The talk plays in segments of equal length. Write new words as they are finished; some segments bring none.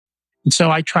And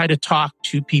so I try to talk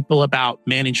to people about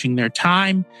managing their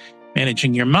time,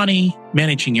 managing your money,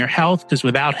 managing your health, because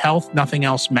without health, nothing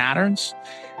else matters,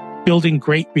 building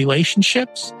great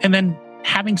relationships, and then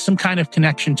having some kind of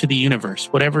connection to the universe,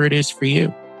 whatever it is for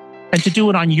you, and to do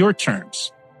it on your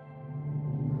terms.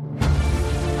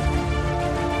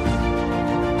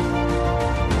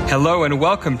 Hello and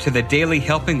welcome to the Daily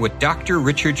Helping with Dr.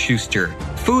 Richard Schuster.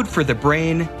 Food for the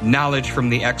brain, knowledge from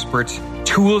the experts,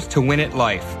 tools to win at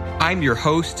life. I'm your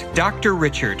host, Dr.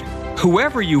 Richard.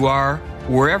 Whoever you are,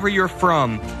 wherever you're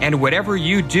from, and whatever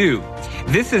you do,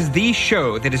 this is the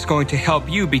show that is going to help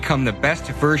you become the best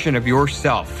version of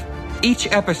yourself. Each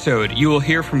episode, you will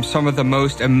hear from some of the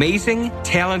most amazing,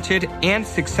 talented, and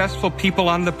successful people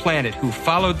on the planet who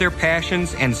followed their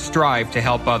passions and strive to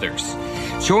help others.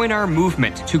 Join our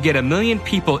movement to get 1 million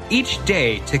people each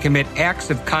day to commit acts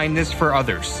of kindness for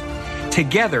others.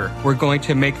 Together, we're going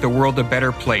to make the world a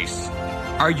better place.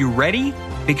 Are you ready?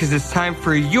 Because it's time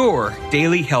for your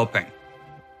Daily Helping.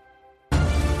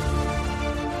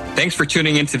 Thanks for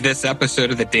tuning into this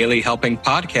episode of the Daily Helping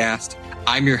podcast.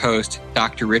 I'm your host,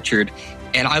 Dr. Richard,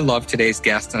 and I love today's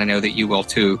guest, and I know that you will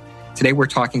too. Today, we're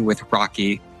talking with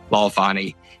Rocky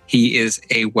Lalvani. He is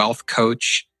a wealth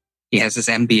coach. He has his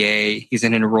MBA. He's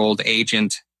an enrolled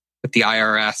agent with the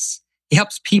IRS. He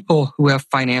helps people who have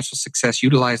financial success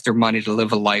utilize their money to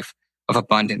live a life of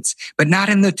abundance, but not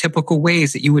in the typical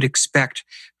ways that you would expect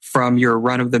from your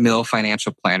run-of-the-mill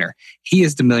financial planner. He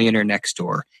is the millionaire next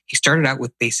door. He started out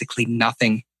with basically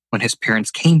nothing when his parents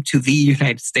came to the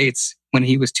United States when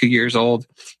he was 2 years old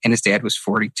and his dad was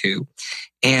 42.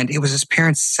 And it was his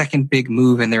parents' second big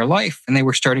move in their life, and they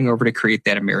were starting over to create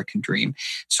that American dream.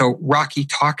 So Rocky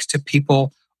talks to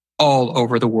people all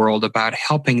over the world about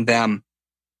helping them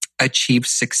achieve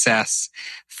success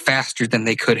faster than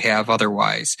they could have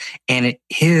otherwise. And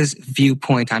his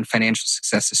viewpoint on financial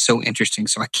success is so interesting.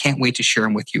 So I can't wait to share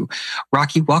him with you.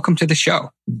 Rocky, welcome to the show.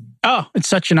 Oh, it's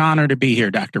such an honor to be here,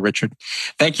 Dr. Richard.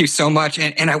 Thank you so much.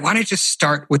 And I want to just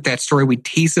start with that story. We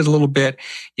teased it a little bit.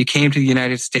 You came to the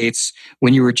United States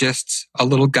when you were just a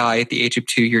little guy at the age of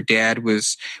 2. Your dad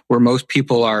was where most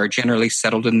people are generally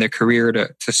settled in their career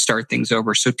to start things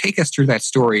over. So take us through that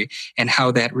story and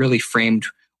how that really framed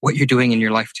what you're doing in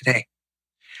your life today.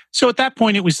 So at that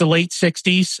point, it was the late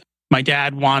 60s. My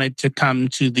dad wanted to come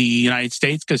to the United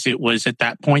States because it was at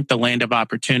that point the land of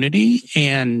opportunity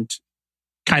and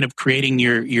kind of creating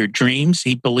your dreams.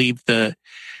 He believed the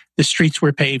streets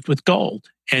were paved with gold.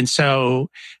 And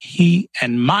so he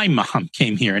and my mom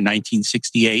came here in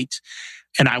 1968,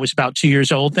 and I was about 2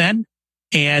 years old then.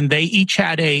 And they each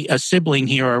had a sibling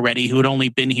here already who had only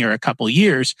been here a couple of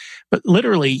years. But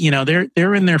literally,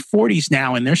 they're in their 40s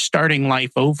now and they're starting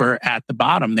life over at the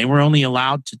bottom. They were only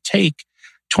allowed to take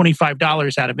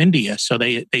 $25 out of India. So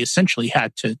they essentially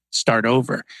had to start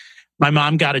over. My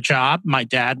mom got a job. My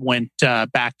dad went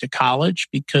back to college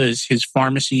because his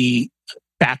pharmacy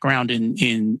background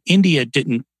in India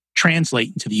didn't translate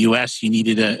into the US. You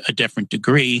needed a different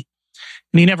degree.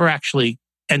 And he never actually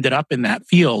ended up in that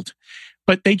field.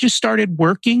 But they just started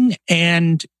working.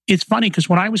 And it's funny because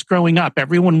when I was growing up,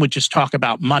 everyone would just talk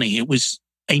about money. It was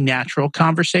a natural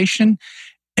conversation.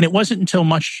 And it wasn't until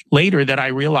much later that I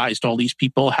realized all these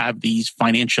people have these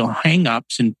financial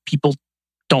hangups and people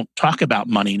don't talk about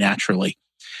money naturally.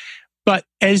 But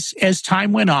as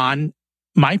time went on,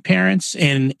 my parents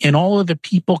and all of the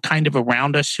people kind of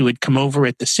around us who had come over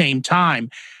at the same time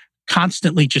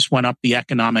constantly just went up the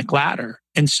economic ladder.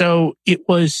 And so it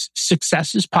was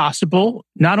success is possible.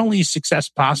 Not only is success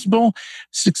possible,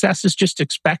 success is just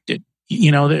expected.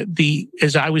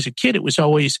 As I was a kid, it was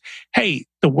always, hey,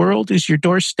 the world is your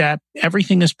doorstep.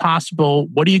 Everything is possible.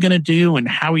 What are you going to do? And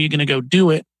how are you going to go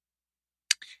do it?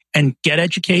 And get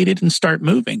educated and start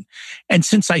moving. And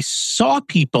since I saw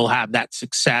people have that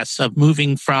success of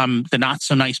moving from the not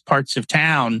so nice parts of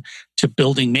town to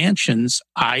building mansions,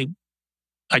 I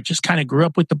just kind of grew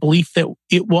up with the belief that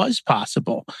it was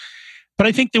possible. But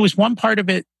I think there was one part of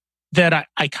it that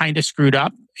I kind of screwed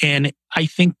up. And I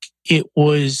think it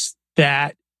was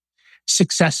that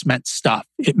success meant stuff.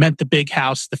 It meant the big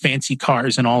house, the fancy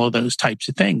cars, and all of those types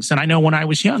of things. And I know when I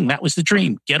was young, that was the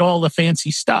dream, get all the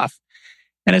fancy stuff.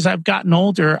 And as I've gotten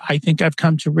older, I think I've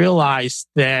come to realize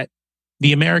that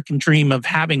the American dream of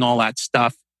having all that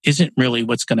stuff isn't really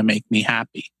what's going to make me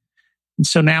happy. And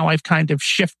so now I've kind of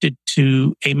shifted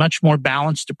to a much more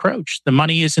balanced approach. The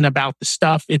money isn't about the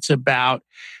stuff. It's about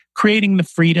creating the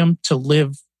freedom to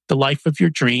live the life of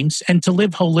your dreams and to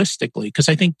live holistically, because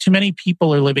I think too many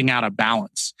people are living out of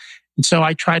balance. And so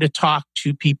I try to talk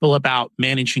to people about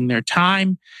managing their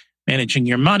time, managing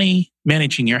your money,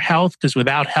 managing your health, because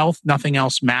without health, nothing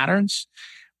else matters,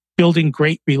 building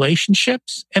great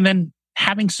relationships, and then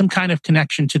having some kind of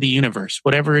connection to the universe,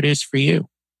 whatever it is for you,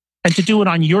 and to do it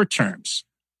on your terms.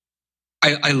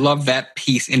 I love that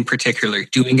piece in particular,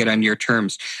 doing it on your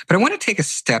terms. But I want to take a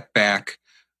step back,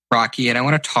 Rocky, and I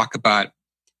want to talk about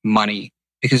money.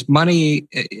 Because money,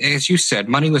 as you said,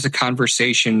 money was a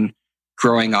conversation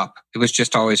growing up. It was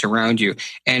just always around you.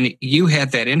 And you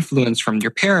had that influence from your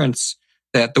parents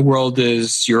that the world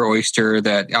is your oyster,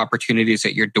 that opportunity is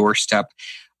at your doorstep.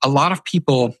 A lot of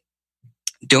people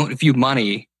don't view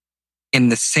money in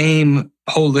the same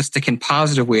holistic and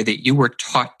positive way that you were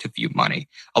taught to view money.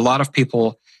 A lot of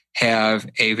people have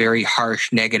a very harsh,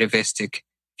 negativistic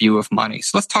view of money.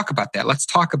 So let's talk about that. Let's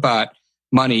talk about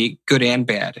money, good and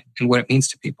bad, and what it means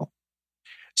to people.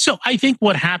 So I think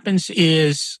what happens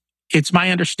is, it's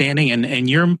my understanding, and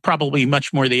you're probably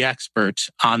much more the expert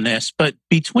on this, but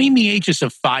between the ages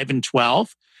of 5 and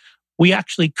 12, we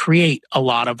actually create a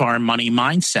lot of our money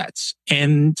mindsets.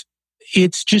 And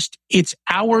it's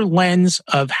our lens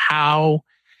of how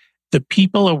the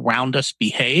people around us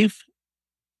behave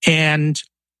and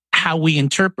how we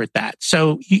interpret that.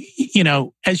 So,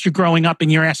 as you're growing up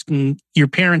and you're asking your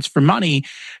parents for money,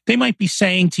 they might be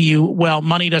saying to you, well,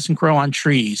 money doesn't grow on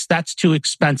trees. That's too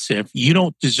expensive. You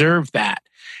don't deserve that.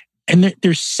 And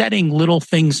they're setting little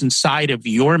things inside of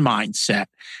your mindset.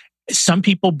 Some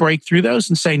people break through those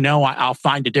and say, no, I'll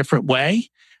find a different way.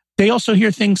 They also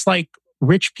hear things like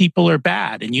rich people are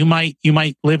bad. And you might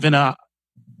live in a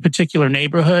particular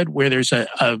neighborhood where there's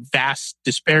a vast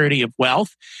disparity of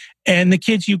wealth. And the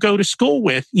kids you go to school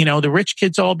with, the rich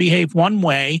kids all behave one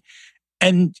way.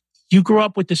 And you grow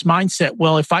up with this mindset,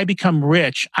 well, if I become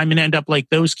rich, I'm going to end up like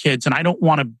those kids. And I don't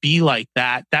want to be like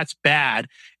that. That's bad.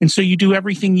 And so you do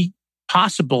everything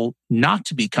possible not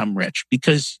to become rich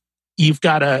because you've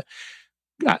got a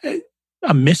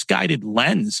misguided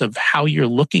lens of how you're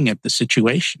looking at the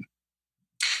situation.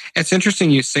 It's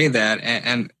interesting you say that.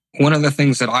 And one of the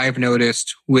things that I've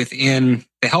noticed within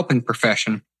the helping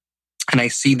profession, and I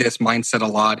see this mindset a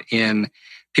lot in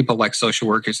people like social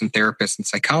workers and therapists and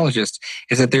psychologists,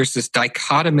 is that there's this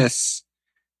dichotomous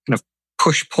kind of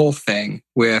push-pull thing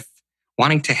with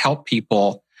wanting to help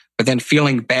people, but then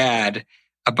feeling bad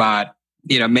about,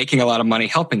 making a lot of money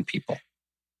helping people.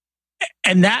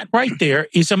 And that right there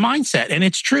is a mindset. And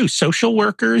it's true. Social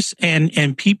workers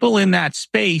and people in that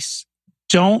space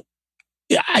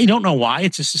I don't know why,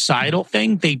 it's a societal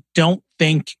thing. They don't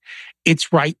think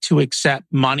it's right to accept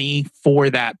money for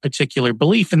that particular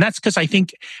belief. And that's because I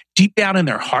think deep down in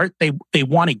their heart, they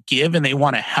want to give and they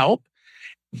want to help.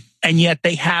 And yet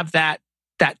they have that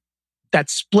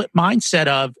split mindset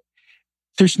of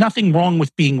there's nothing wrong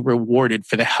with being rewarded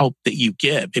for the help that you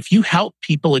give. If you help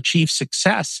people achieve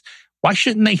success, why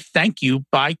shouldn't they thank you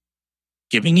by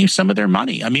giving you some of their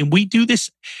money? I mean, we do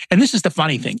this, and this is the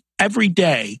funny thing. Every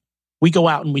day we go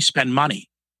out and we spend money,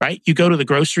 right? You go to the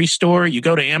grocery store, you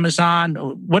go to Amazon,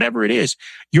 whatever it is,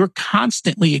 you're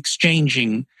constantly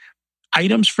exchanging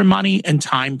items for money and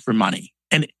time for money.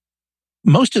 And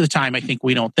most of the time, I think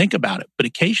we don't think about it, but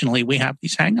occasionally we have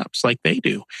these hangups like they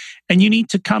do. And you need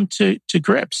to come to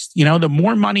grips. The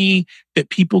more money that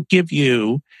people give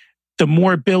you, the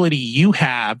more ability you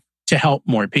have to help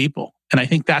more people. And I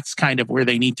think that's kind of where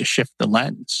they need to shift the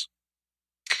lens.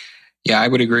 Yeah, I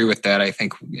would agree with that. I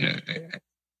think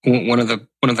one of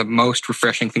the most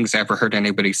refreshing things I ever heard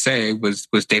anybody say was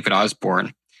David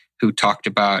Osborne, who talked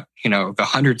about the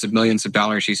hundreds of millions of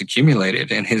dollars he's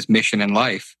accumulated, and his mission in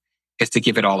life is to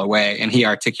give it all away. And he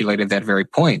articulated that very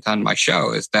point on my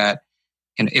show: is that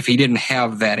if he didn't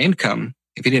have that income,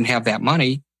 if he didn't have that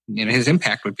money, his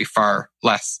impact would be far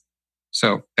less.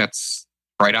 So that's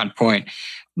right on point.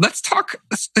 Let's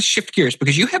shift gears,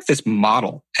 because you have this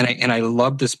model, and I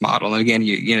love this model. And again,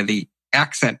 the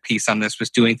accent piece on this was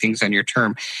doing things on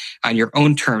your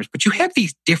own terms, but you have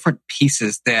these different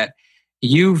pieces that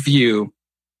you view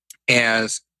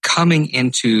as coming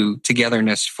into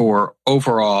togetherness for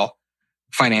overall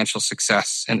financial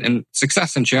success and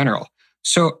success in general.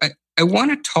 So I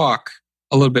want to talk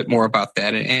a little bit more about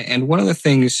that. And one of the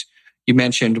things you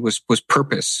mentioned was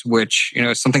purpose, which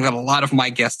is something that a lot of my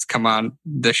guests come on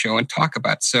the show and talk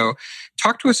about. So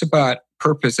talk to us about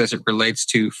purpose as it relates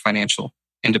to financial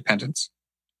independence.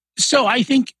 So I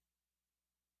think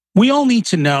we all need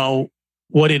to know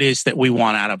what it is that we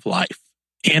want out of life.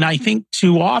 And I think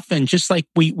too often, just like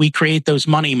we create those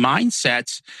money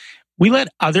mindsets, we let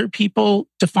other people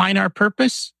define our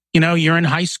purpose. You're in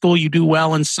high school, you do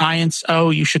well in science. Oh,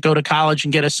 you should go to college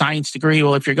and get a science degree.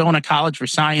 Well, if you're going to college for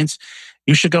science,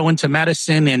 you should go into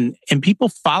medicine. And people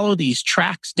follow these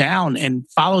tracks down and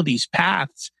follow these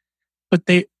paths, but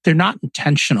they're not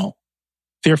intentional.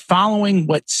 They're following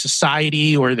what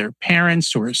society or their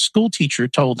parents or a school teacher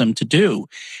told them to do.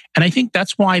 And I think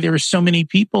that's why there are so many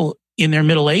people in their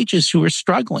middle ages who are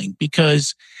struggling,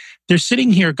 because they're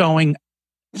sitting here going,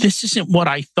 this isn't what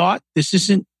I thought. This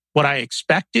isn't what I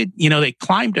expected. They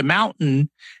climbed a mountain.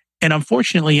 And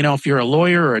unfortunately, if you're a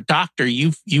lawyer or a doctor,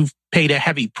 you've paid a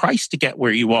heavy price to get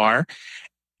where you are.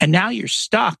 And now you're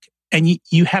stuck and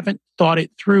you haven't thought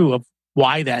it through of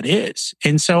why that is.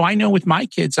 And so I know with my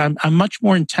kids, I'm much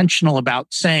more intentional about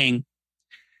saying,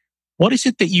 what is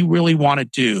it that you really want to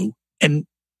do? And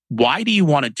why do you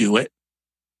want to do it?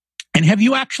 And have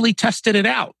you actually tested it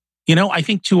out? I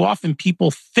think too often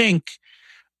people think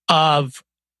of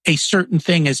a certain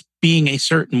thing as being a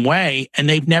certain way, and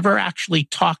they've never actually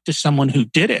talked to someone who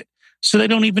did it. So they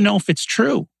don't even know if it's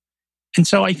true. And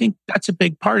so I think that's a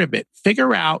big part of it.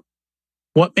 Figure out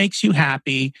what makes you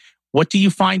happy. What do you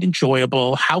find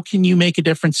enjoyable? How can you make a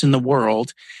difference in the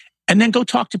world? And then go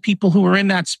talk to people who are in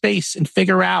that space and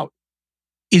figure out,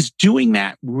 is doing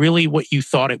that really what you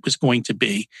thought it was going to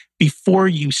be before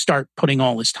you start putting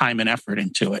all this time and effort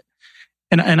into it?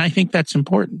 And I think that's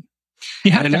important.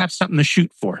 You have to have something to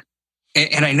shoot for.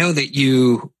 And I know that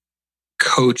you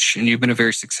coach, and you've been a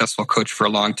very successful coach for a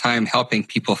long time, helping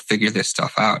people figure this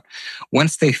stuff out.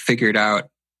 Once they figured out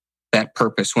that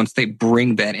purpose, once they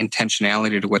bring that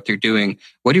intentionality to what they're doing,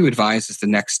 what do you advise is the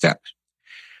next step?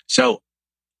 So,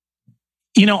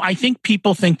 I think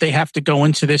people think they have to go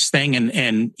into this thing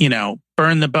and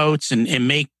burn the boats and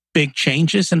make big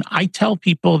changes. And I tell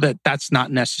people that that's not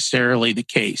necessarily the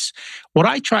case. What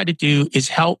I try to do is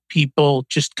help people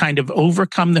just kind of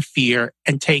overcome the fear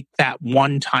and take that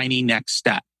one tiny next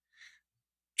step.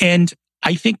 And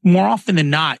I think more often than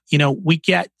not, we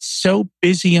get so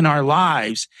busy in our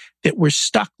lives that we're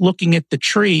stuck looking at the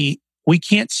tree. We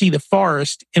can't see the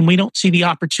forest and we don't see the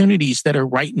opportunities that are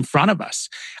right in front of us.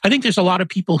 I think there's a lot of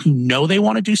people who know they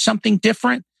want to do something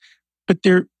different, but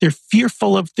they're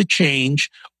fearful of the change.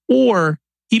 Or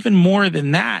even more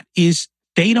than that is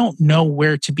they don't know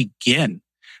where to begin.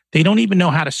 They don't even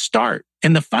know how to start.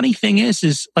 And the funny thing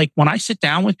is like when I sit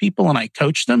down with people and I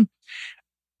coach them,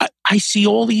 I see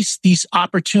all these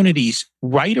opportunities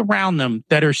right around them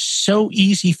that are so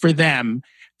easy for them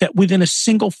that within a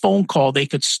single phone call, they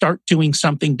could start doing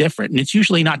something different. And it's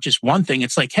usually not just one thing.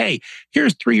 It's like, hey,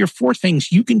 here's 3 or 4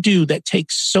 things you can do that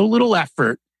takes so little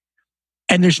effort.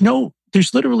 And there's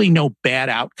literally no bad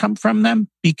outcome from them,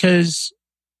 because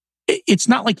it's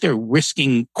not like they're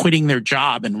risking quitting their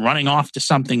job and running off to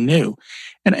something new.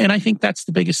 And I think that's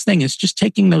the biggest thing, is just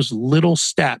taking those little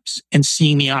steps and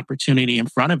seeing the opportunity in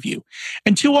front of you.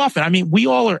 And too often, we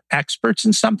all are experts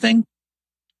in something.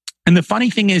 And the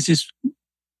funny thing is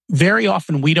very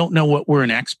often we don't know what we're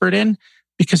an expert in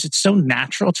because it's so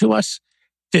natural to us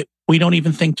that we don't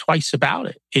even think twice about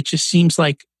it. It just seems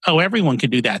like, oh, everyone can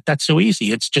do that. That's so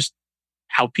easy. It's just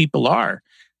how people are.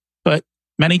 But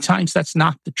many times that's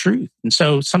not the truth. And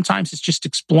so sometimes it's just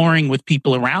exploring with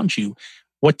people around you.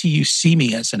 What do you see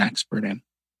me as an expert in?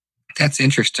 That's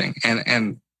interesting.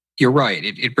 And you're right.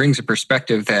 It brings a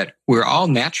perspective that we're all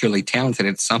naturally talented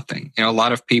at something. A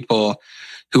lot of people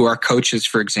who are coaches,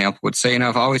 for example, would say,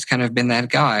 I've always kind of been that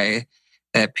guy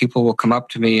that people will come up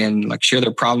to me and like share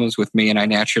their problems with me, and I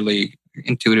naturally,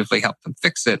 intuitively help them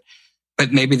fix it.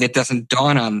 But maybe that doesn't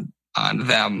dawn on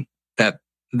them that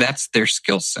that's their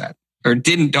skill set, or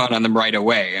didn't dawn on them right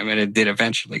away. It did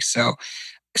eventually. So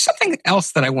something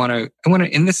else that I want to,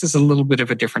 and this is a little bit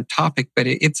of a different topic, but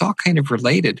it's all kind of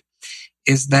related,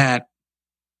 is that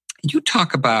you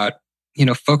talk about,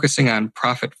 focusing on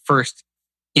profit first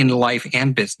in life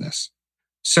and business.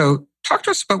 So talk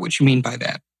to us about what you mean by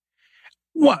that.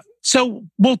 Well, so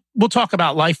we'll talk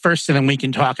about life first, and then we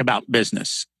can talk about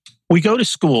business. We go to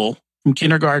school from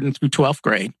kindergarten through 12th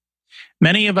grade.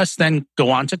 Many of us then go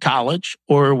on to college,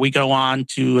 or we go on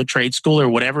to a trade school, or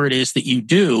whatever it is that you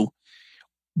do.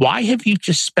 Why have you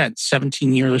just spent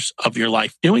 17 years of your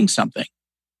life doing something?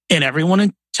 And everyone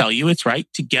will tell you it's right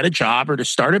to get a job or to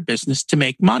start a business to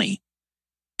make money.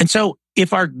 And so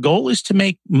if our goal is to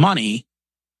make money,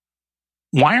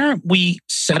 why aren't we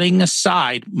setting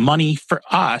aside money for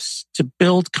us to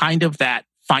build kind of that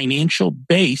financial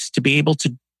base to be able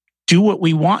to do what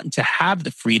we want and to have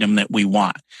the freedom that we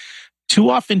want? Too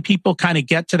often people kind of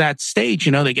get to that stage,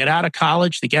 they get out of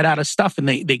college, they get out of stuff, and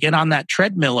they get on that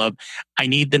treadmill of, I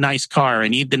need the nice car, I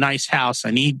need the nice house,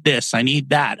 I need this, I need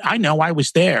that. I know I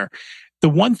was there. The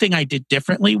one thing I did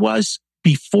differently was,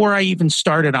 before I even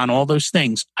started on all those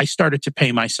things, I started to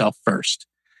pay myself first.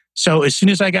 So as soon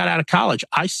as I got out of college,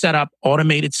 I set up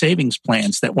automated savings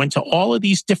plans that went to all of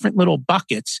these different little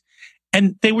buckets,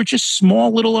 and they were just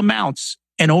small little amounts.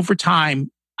 And over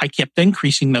time, I kept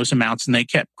increasing those amounts and they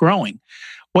kept growing.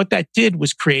 What that did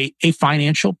was create a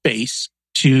financial base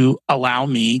to allow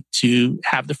me to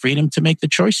have the freedom to make the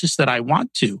choices that I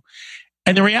want to.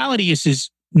 And the reality is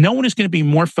no one is going to be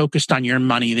more focused on your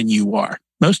money than you are.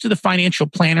 Most of the financial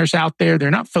planners out there,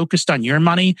 they're not focused on your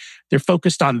money. They're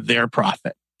focused on their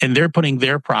profit, and they're putting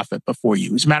their profit before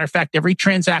you. As a matter of fact, every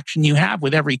transaction you have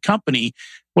with every company,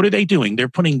 what are they doing? They're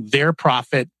putting their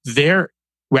profit, their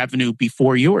revenue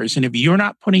before yours. And if you're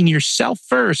not putting yourself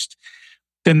first,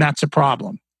 then that's a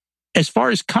problem. As far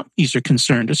as companies are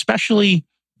concerned, especially,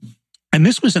 and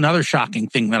this was another shocking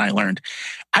thing that I learned.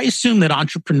 I assumed that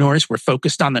entrepreneurs were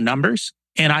focused on the numbers,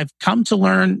 and I've come to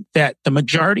learn that the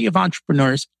majority of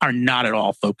entrepreneurs are not at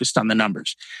all focused on the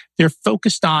numbers. They're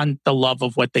focused on the love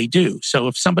of what they do. So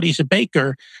if somebody's a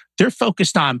baker, they're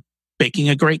focused on baking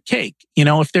a great cake.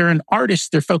 If they're an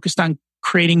artist, they're focused on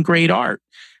creating great art.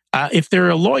 If they're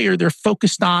a lawyer, they're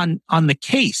focused on the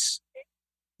case.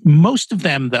 Most of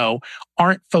them, though,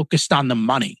 aren't focused on the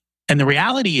money. And the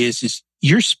reality is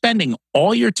you're spending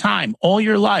all your time, all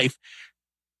your life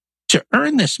to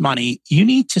earn this money. You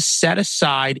need to set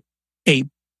aside a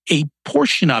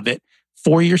portion of it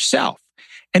for yourself.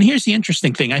 And here's the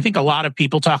interesting thing. I think a lot of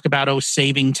people talk about,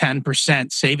 saving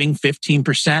 10%, saving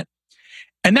 15%.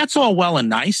 And that's all well and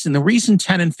nice. And the reason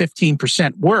 10 and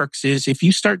 15% works is if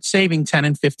you start saving 10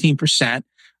 and 15%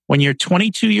 when you're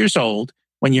 22 years old,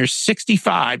 when you're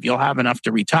 65, you'll have enough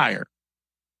to retire.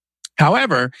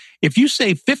 However, if you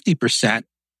save 50%,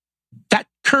 that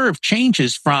curve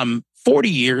changes from 40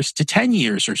 years to 10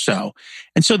 years or so.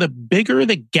 And so the bigger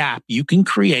the gap you can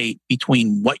create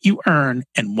between what you earn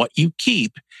and what you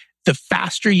keep, the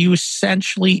faster you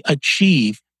essentially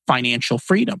achieve financial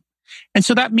freedom. And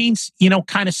so that means,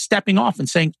 kind of stepping off and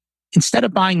saying, instead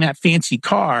of buying that fancy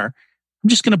car, I'm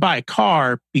just going to buy a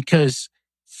car because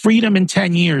freedom in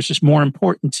 10 years is more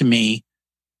important to me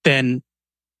than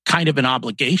kind of an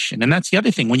obligation. And that's the other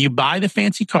thing. When you buy the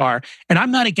fancy car, and I'm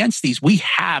not against these, we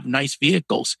have nice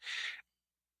vehicles.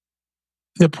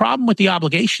 The problem with the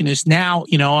obligation is now,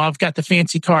 I've got the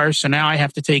fancy car, so now I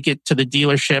have to take it to the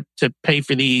dealership to pay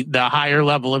for the higher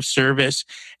level of service.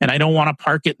 And I don't want to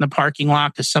park it in the parking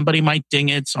lot because somebody might ding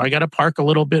it. So I got to park a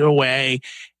little bit away.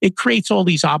 It creates all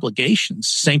these obligations.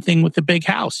 Same thing with the big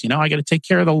house. I got to take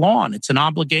care of the lawn. It's an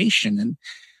obligation. And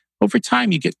over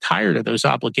time, you get tired of those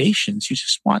obligations. You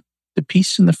just want the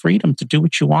peace and the freedom to do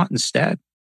what you want instead.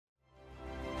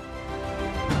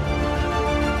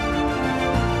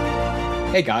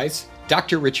 Hey guys,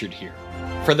 Dr. Richard here.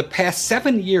 For the past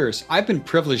 7 years, I've been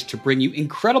privileged to bring you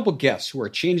incredible guests who are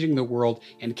changing the world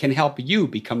and can help you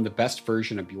become the best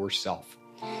version of yourself.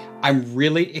 I'm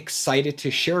really excited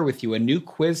to share with you a new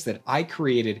quiz that I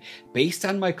created based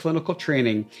on my clinical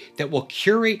training that will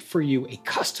curate for you a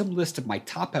custom list of my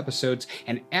top episodes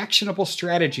and actionable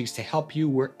strategies to help you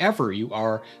wherever you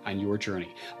are on your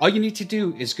journey. All you need to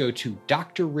do is go to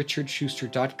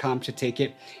drrichardschuster.com to take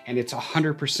it, and it's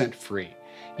 100% free.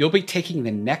 You'll be taking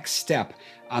the next step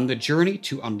on the journey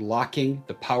to unlocking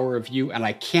the power of you, and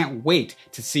I can't wait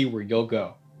to see where you'll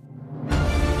go.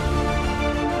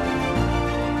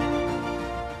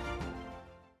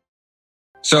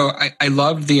 So I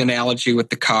loved the analogy with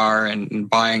the car and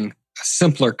buying a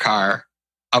simpler car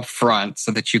up front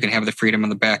so that you can have the freedom on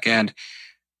the back end.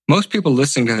 Most people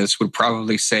listening to this would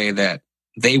probably say that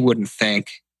they wouldn't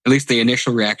think, at least the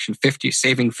initial reaction,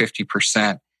 saving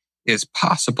 50% is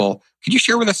possible. Could you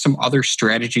share with us some other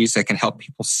strategies that can help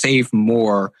people save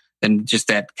more than just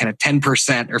that kind of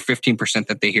 10% or 15%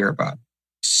 that they hear about?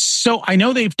 So I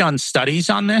know they've done studies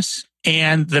on this,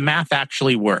 and the math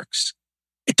actually works.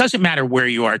 It doesn't matter where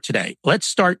you are today. Let's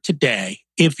start today.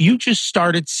 If you just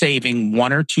started saving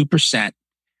 1 or 2%,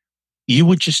 you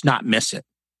would just not miss it.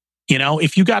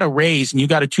 If you got a raise and you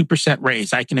got a 2%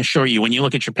 raise, I can assure you, when you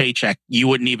look at your paycheck, you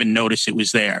wouldn't even notice it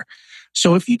was there.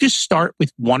 So if you just start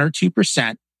with 1 or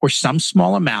 2% or some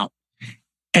small amount,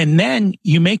 and then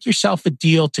you make yourself a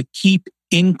deal to keep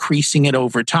increasing it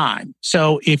over time.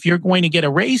 So if you're going to get a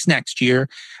raise next year,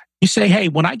 you say, hey,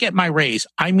 when I get my raise,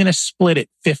 I'm going to split it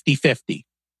 50-50.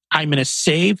 I'm going to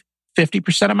save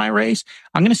 50% of my raise.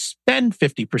 I'm going to spend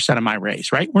 50% of my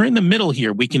raise, right? We're in the middle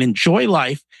here. We can enjoy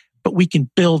life, but we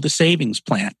can build a savings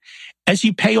plan. As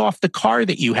you pay off the car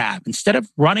that you have, instead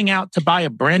of running out to buy a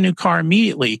brand new car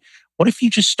immediately, what if you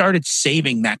just started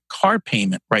saving that car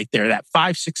payment right there, that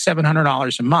 $500, $600,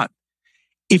 $700 a month?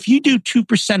 If you do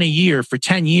 2% a year for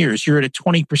 10 years, you're at a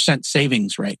 20%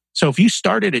 savings rate. So if you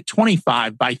started at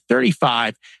 25, by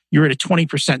 35, you're at a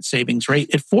 20% savings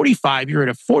rate. At 45, you're at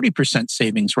a 40%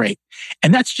 savings rate.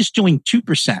 And that's just doing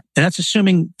 2%. And that's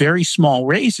assuming very small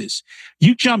raises.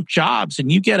 You jump jobs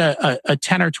and you get a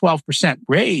 10 or 12%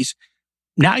 raise.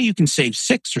 Now you can save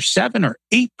 6 or 7 or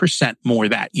 8% more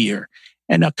that year.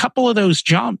 And a couple of those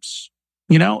jumps,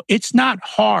 it's not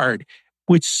hard.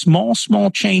 With small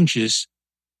changes,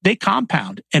 they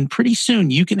compound. And pretty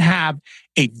soon you can have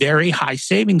a very high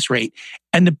savings rate.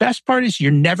 And the best part is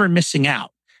you're never missing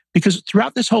out, because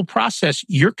throughout this whole process,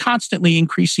 you're constantly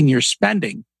increasing your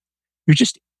spending. You're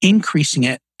just increasing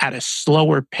it at a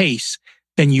slower pace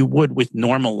than you would with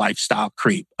normal lifestyle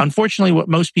creep. Unfortunately, what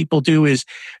most people do is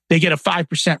they get a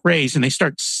 5% raise and they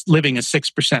start living a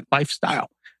 6% lifestyle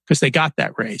because they got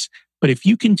that raise. But if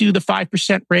you can do the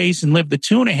 5% raise and live the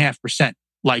 2.5%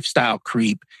 lifestyle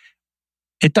creep,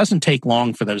 it doesn't take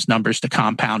long for those numbers to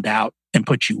compound out and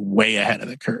put you way ahead of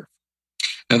the curve.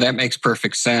 Now, that makes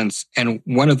perfect sense. And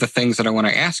one of the things that I want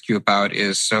to ask you about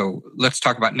is, so let's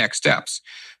talk about next steps.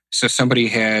 So somebody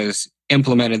has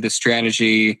implemented this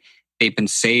strategy, they've been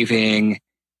saving,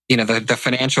 the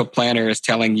financial planner is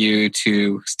telling you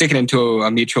to stick it into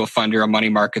a mutual fund or a money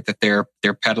market that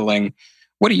they're peddling.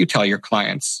 What do you tell your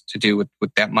clients to do with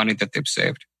that money that they've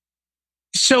saved?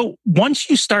 So once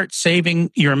you start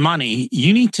saving your money,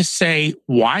 you need to say,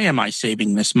 why am I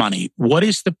saving this money? What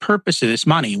is the purpose of this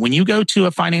money? When you go to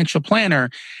a financial planner,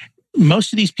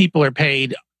 most of these people are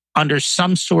paid under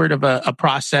some sort of a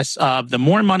process of the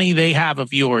more money they have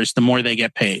of yours, the more they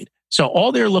get paid. So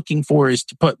all they're looking for is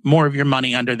to put more of your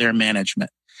money under their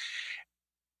management.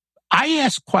 I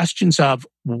ask questions of,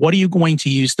 what are you going to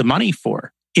use the money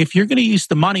for? If you're going to use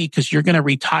the money because you're going to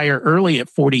retire early at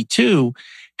 42,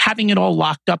 having it all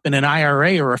locked up in an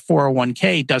IRA or a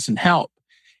 401k doesn't help.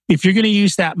 If you're going to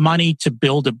use that money to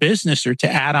build a business or to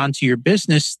add on to your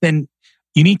business, then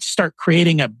you need to start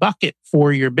creating a bucket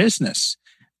for your business.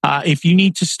 If you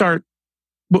need to start,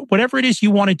 whatever it is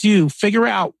you want to do, figure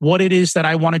out what it is that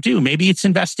I want to do. Maybe it's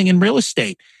investing in real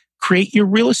estate. Create your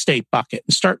real estate bucket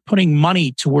and start putting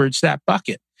money towards that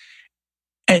bucket.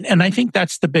 And I think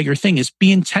that's the bigger thing, is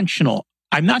be intentional.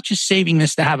 I'm not just saving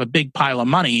this to have a big pile of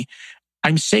money.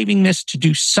 I'm saving this to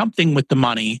do something with the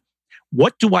money.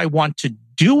 What do I want to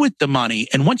do with the money?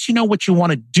 And once you know what you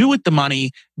want to do with the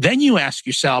money, then you ask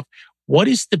yourself, what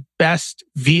is the best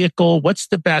vehicle? What's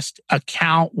the best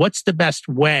account? What's the best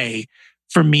way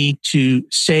for me to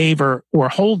save or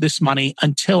hold this money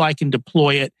until I can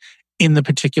deploy it in the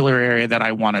particular area that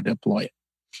I want to deploy it?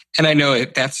 And I know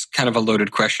that's kind of a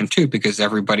loaded question too, because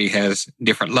everybody has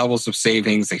different levels of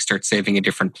savings. They start saving at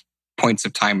different points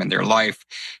of time in their life.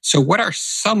 So what are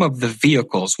some of the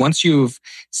vehicles, once you've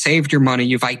saved your money,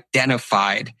 you've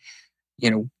identified,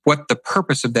 what the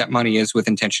purpose of that money is with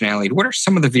intentionality? What are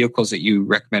some of the vehicles that you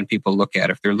recommend people look at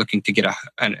if they're looking to get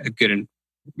a good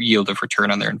yield of return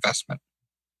on their investment?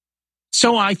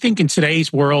 So I think in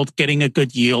today's world, getting a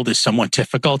good yield is somewhat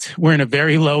difficult. We're in a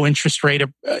very low interest rate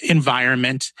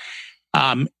environment.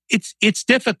 It's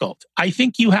difficult. I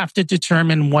think you have to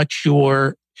determine what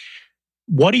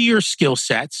are your skill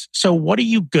sets? So what are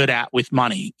you good at with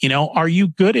money? Are you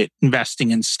good at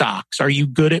investing in stocks? Are you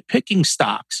good at picking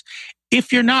stocks?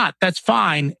 If you're not, that's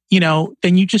fine.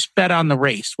 Then you just bet on the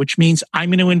race, which means I'm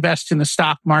going to invest in the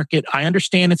stock market. I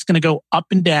understand it's going to go up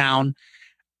and down.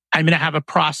 I'm going to have a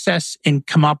process and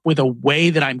come up with a way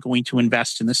that I'm going to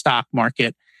invest in the stock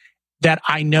market that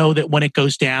I know that when it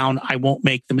goes down, I won't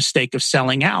make the mistake of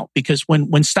selling out. Because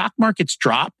when stock markets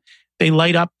drop, they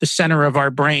light up the center of our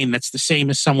brain. That's the same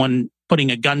as someone putting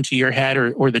a gun to your head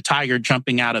or the tiger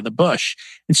jumping out of the bush.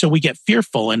 And so we get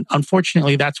fearful. And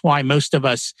unfortunately, that's why most of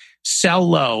us sell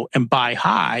low and buy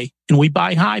high. And we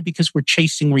buy high because we're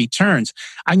chasing returns.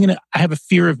 I have a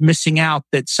fear of missing out,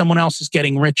 that someone else is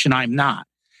getting rich and I'm not.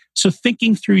 So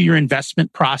thinking through your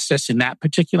investment process in that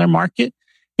particular market,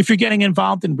 if you're getting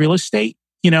involved in real estate,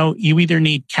 you either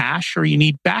need cash or you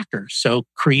need backers. So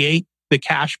create the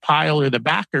cash pile or the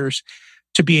backers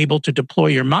to be able to deploy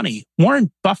your money.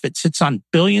 Warren Buffett sits on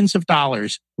billions of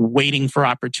dollars waiting for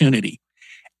opportunity.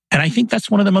 And I think that's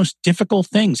one of the most difficult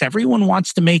things. Everyone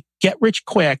wants to get rich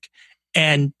quick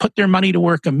and put their money to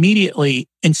work immediately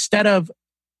instead of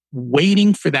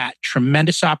waiting for that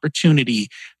tremendous opportunity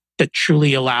that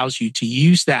truly allows you to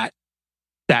use that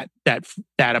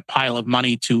a pile of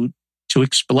money to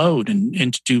explode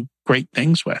and to do great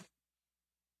things with.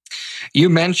 You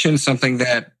mentioned something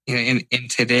that in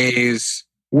today's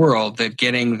world, that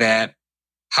getting that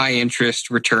high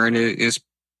interest return is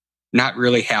not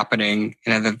really happening,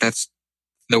 and that's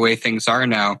the way things are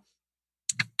now.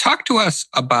 Talk to us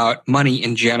about money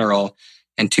in general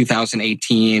in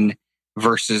 2018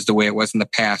 versus the way it was in the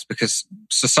past, because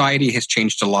society has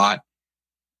changed a lot,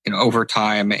 over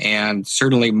time, and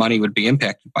certainly money would be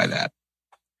impacted by that.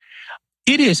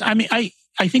 It is. I mean,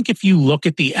 I think if you look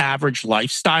at the average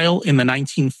lifestyle in the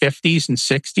 1950s and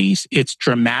 60s, it's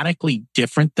dramatically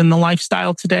different than the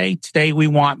lifestyle today. Today, we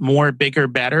want more, bigger,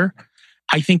 better.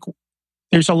 I think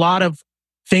there's a lot of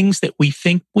things that we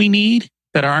think we need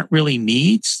that aren't really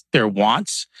needs, they're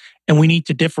wants. And we need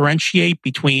to differentiate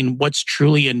between what's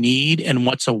truly a need and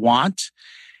what's a want.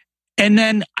 And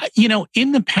then,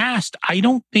 in the past, I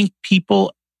don't think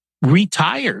people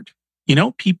retired.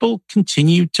 People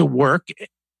continued to work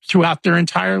throughout their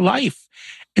entire life.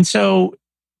 And so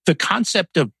the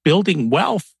concept of building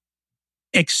wealth,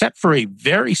 except for a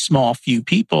very small few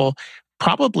people,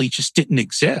 probably just didn't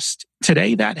exist.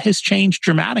 Today, that has changed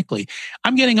dramatically.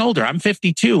 I'm getting older. I'm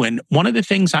 52. And one of the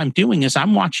things I'm doing is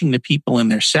I'm watching the people in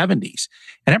their 70s.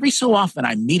 And every so often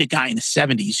I meet a guy in the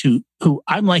 70s who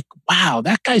I'm like, wow,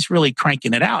 that guy's really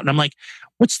cranking it out. And I'm like,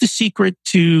 what's the secret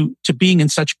to being in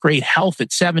such great health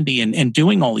at 70 and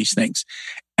doing all these things?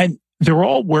 And they're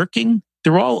all working.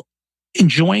 They're all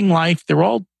enjoying life. They're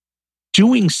all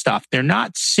doing stuff. They're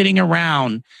not sitting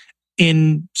around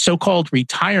in so-called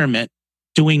retirement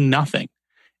doing nothing.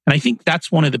 And I think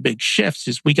that's one of the big shifts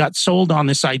is we got sold on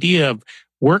this idea of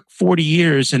work 40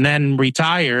 years and then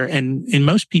retire. And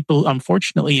most people,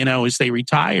 unfortunately, as they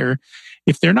retire,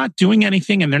 if they're not doing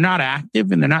anything and they're not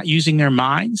active and they're not using their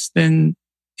minds, then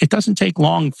it doesn't take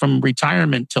long from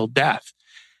retirement till death.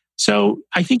 So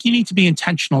I think you need to be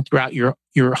intentional throughout your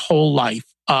whole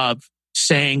life of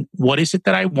saying, what is it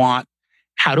that I want?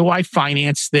 How do I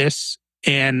finance this?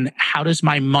 And how does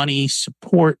my money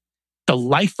support the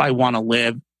life I want to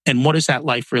live? And what does that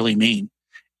life really mean?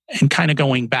 And kind of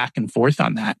going back and forth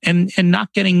on that and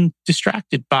not getting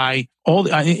distracted by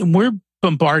we're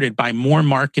bombarded by more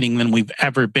marketing than we've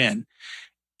ever been.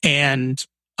 And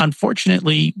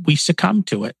unfortunately, we succumb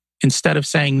to it instead of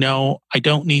saying, no, I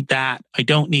don't need that. I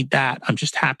don't need that. I'm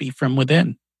just happy from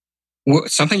within. Well,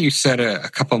 something you said a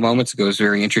couple of moments ago is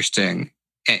very interesting.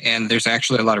 And there's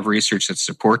actually a lot of research that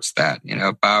supports that,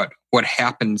 about what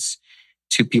happens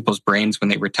to people's brains when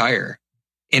they retire.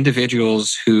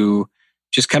 Individuals who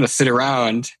just kind of sit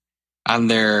around on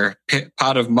their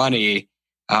pot of money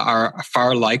are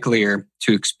far likelier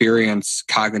to experience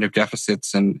cognitive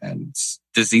deficits and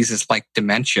diseases like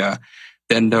dementia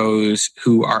than those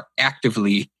who are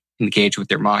actively engaged with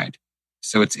their mind.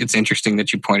 So it's interesting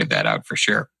that you pointed that out for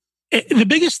sure. The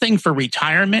biggest thing for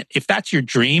retirement, if that's your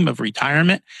dream of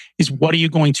retirement, is what are you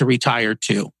going to retire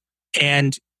to?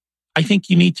 And I think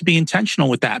you need to be intentional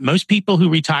with that. Most people who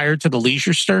retire to the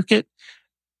leisure circuit,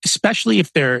 especially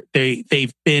if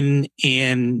they've been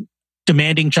in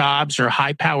demanding jobs or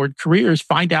high-powered careers,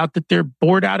 find out that they're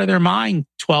bored out of their mind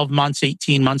 12 months,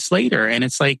 18 months later. And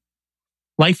it's like,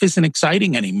 life isn't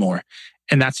exciting anymore.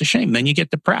 And that's a shame. Then you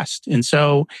get depressed. And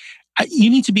so you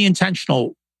need to be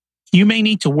intentional. You may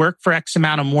need to work for X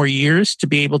amount of more years to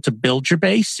be able to build your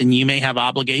base. And you may have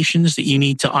obligations that you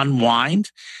need to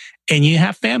unwind. And you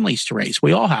have families to raise.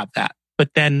 We all have that. But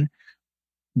then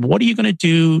what are you going to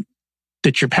do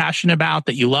that you're passionate about,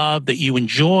 that you love, that you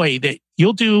enjoy, that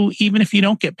you'll do even if you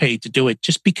don't get paid to do it,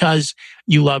 just because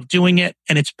you love doing it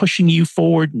and it's pushing you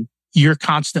forward and you're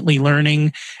constantly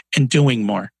learning and doing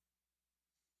more?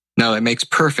 No, it makes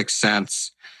perfect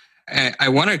sense. I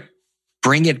want to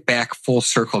bring it back full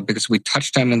circle because we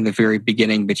touched on it in the very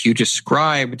beginning, but you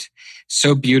described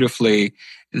so beautifully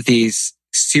these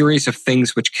series of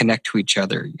things which connect to each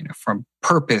other, from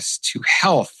purpose to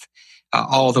health,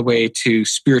 all the way to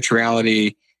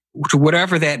spirituality, to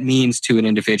whatever that means to an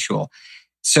individual.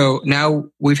 So now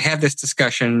we've had this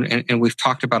discussion and we've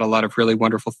talked about a lot of really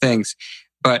wonderful things,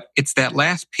 but it's that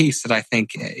last piece that I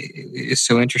think is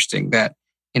so interesting that,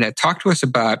 talk to us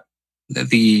about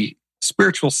the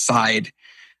spiritual side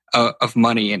of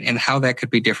money and how that could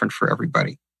be different for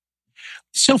everybody.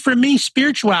 So for me,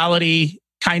 spirituality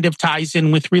kind of ties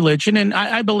in with religion. And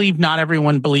I believe not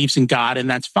everyone believes in God, and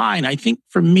that's fine. I think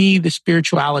for me, the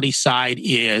spirituality side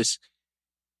is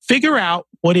figure out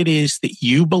what it is that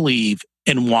you believe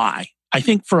and why. I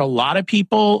think for a lot of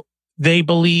people, they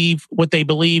believe what they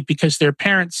believe because their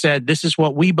parents said, this is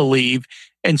what we believe.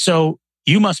 And so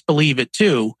you must believe it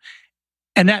too.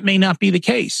 And that may not be the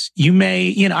case. You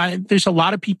may, there's a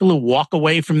lot of people who walk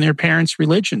away from their parents'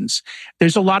 religions.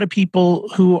 There's a lot of people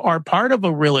who are part of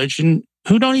a religion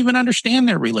who don't even understand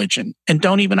their religion and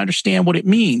don't even understand what it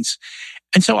means.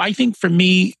 And so I think for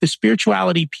me, the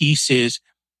spirituality piece is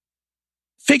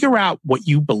figure out what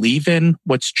you believe in,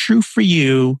 what's true for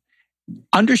you,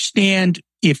 understand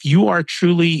if you are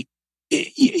truly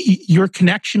your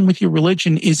connection with your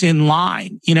religion is in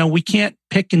line. We can't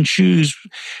pick and choose,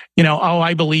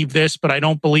 I believe this, but I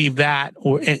don't believe that.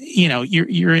 Or,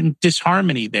 you're in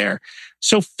disharmony there.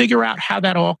 So figure out how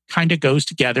that all kind of goes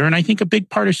together. And I think a big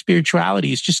part of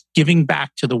spirituality is just giving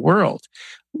back to the world,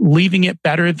 leaving it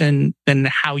better than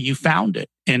how you found it.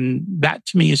 And that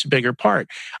to me is a bigger part.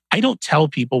 I don't tell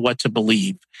people what to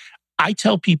believe. I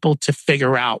tell people to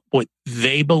figure out what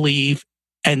they believe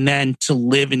and then to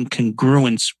live in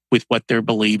congruence with what their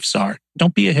beliefs are.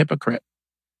 Don't be a hypocrite.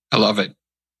 I love it.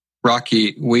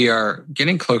 Rocky, we are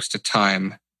getting close to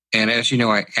time. And as you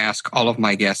know, I ask all of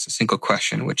my guests a single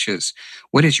question, which is,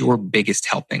 what is your biggest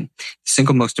helping? The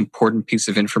single most important piece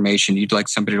of information you'd like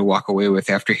somebody to walk away with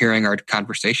after hearing our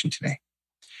conversation today?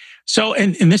 So,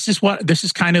 and this is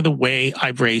kind of the way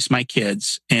I've raised my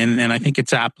kids. And I think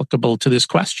it's applicable to this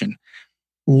question.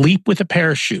 Leap with a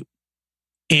parachute.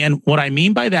 And what I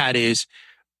mean by that is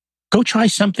go try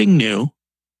something new,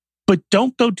 but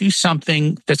don't go do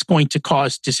something that's going to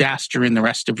cause disaster in the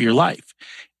rest of your life.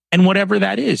 And whatever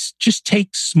that is, just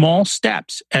take small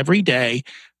steps every day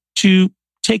to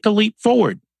take a leap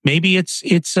forward. Maybe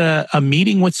it's a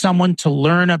meeting with someone to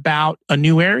learn about a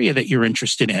new area that you're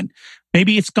interested in.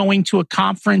 Maybe it's going to a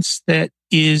conference that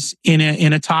is in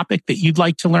a topic that you'd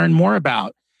like to learn more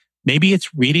about. Maybe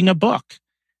it's reading a book.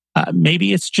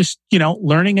 Maybe it's just,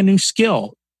 learning a new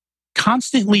skill.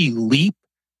 Constantly leap,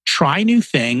 try new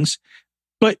things,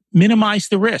 but minimize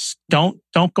the risk. Don't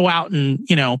go out and,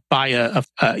 buy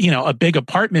a big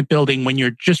apartment building when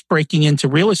you're just breaking into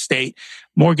real estate,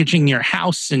 mortgaging your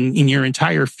house and in your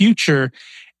entire future.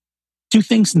 Do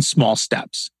things in small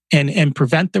steps and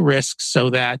prevent the risks so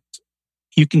that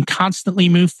you can constantly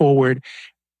move forward,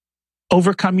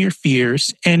 overcome your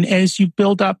fears. And as you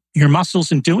build up your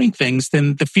muscles in doing things,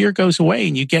 then the fear goes away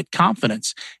and you get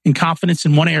confidence. And confidence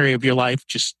in one area of your life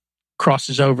just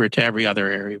crosses over to every other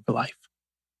area of your life.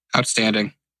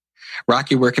 Outstanding.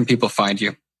 Rocky, where can people find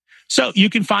you? So you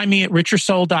can find me at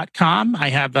richersoul.com. I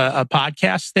have a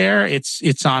podcast there.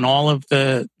 It's on all of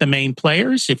the main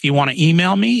players. If you want to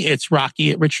email me, it's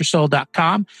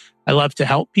rocky@richersoul.com. I love to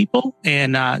help people.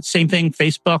 And same thing,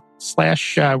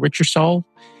 Facebook/richersoul.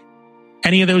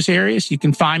 Any of those areas, you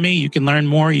can find me. You can learn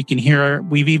more. You can hear.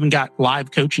 We've even got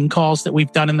live coaching calls that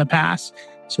we've done in the past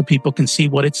so people can see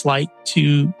what it's like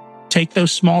to take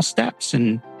those small steps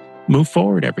and move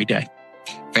forward every day.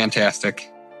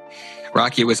 Fantastic.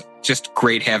 Rocky, it was just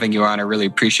great having you on. I really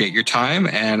appreciate your time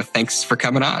and thanks for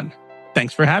coming on.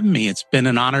 Thanks for having me. It's been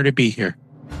an honor to be here.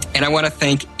 And I want to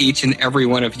thank each and every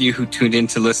one of you who tuned in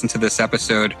to listen to this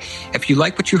episode. If you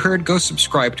like what you heard, go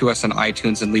subscribe to us on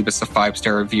iTunes and leave us a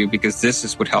 5-star review because this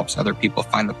is what helps other people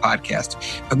find the podcast.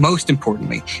 But most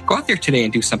importantly, go out there today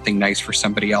and do something nice for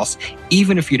somebody else,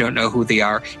 even if you don't know who they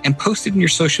are, and post it in your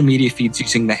social media feeds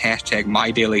using the hashtag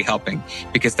MyDailyHelping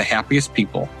because the happiest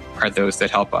people are those that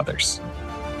help others.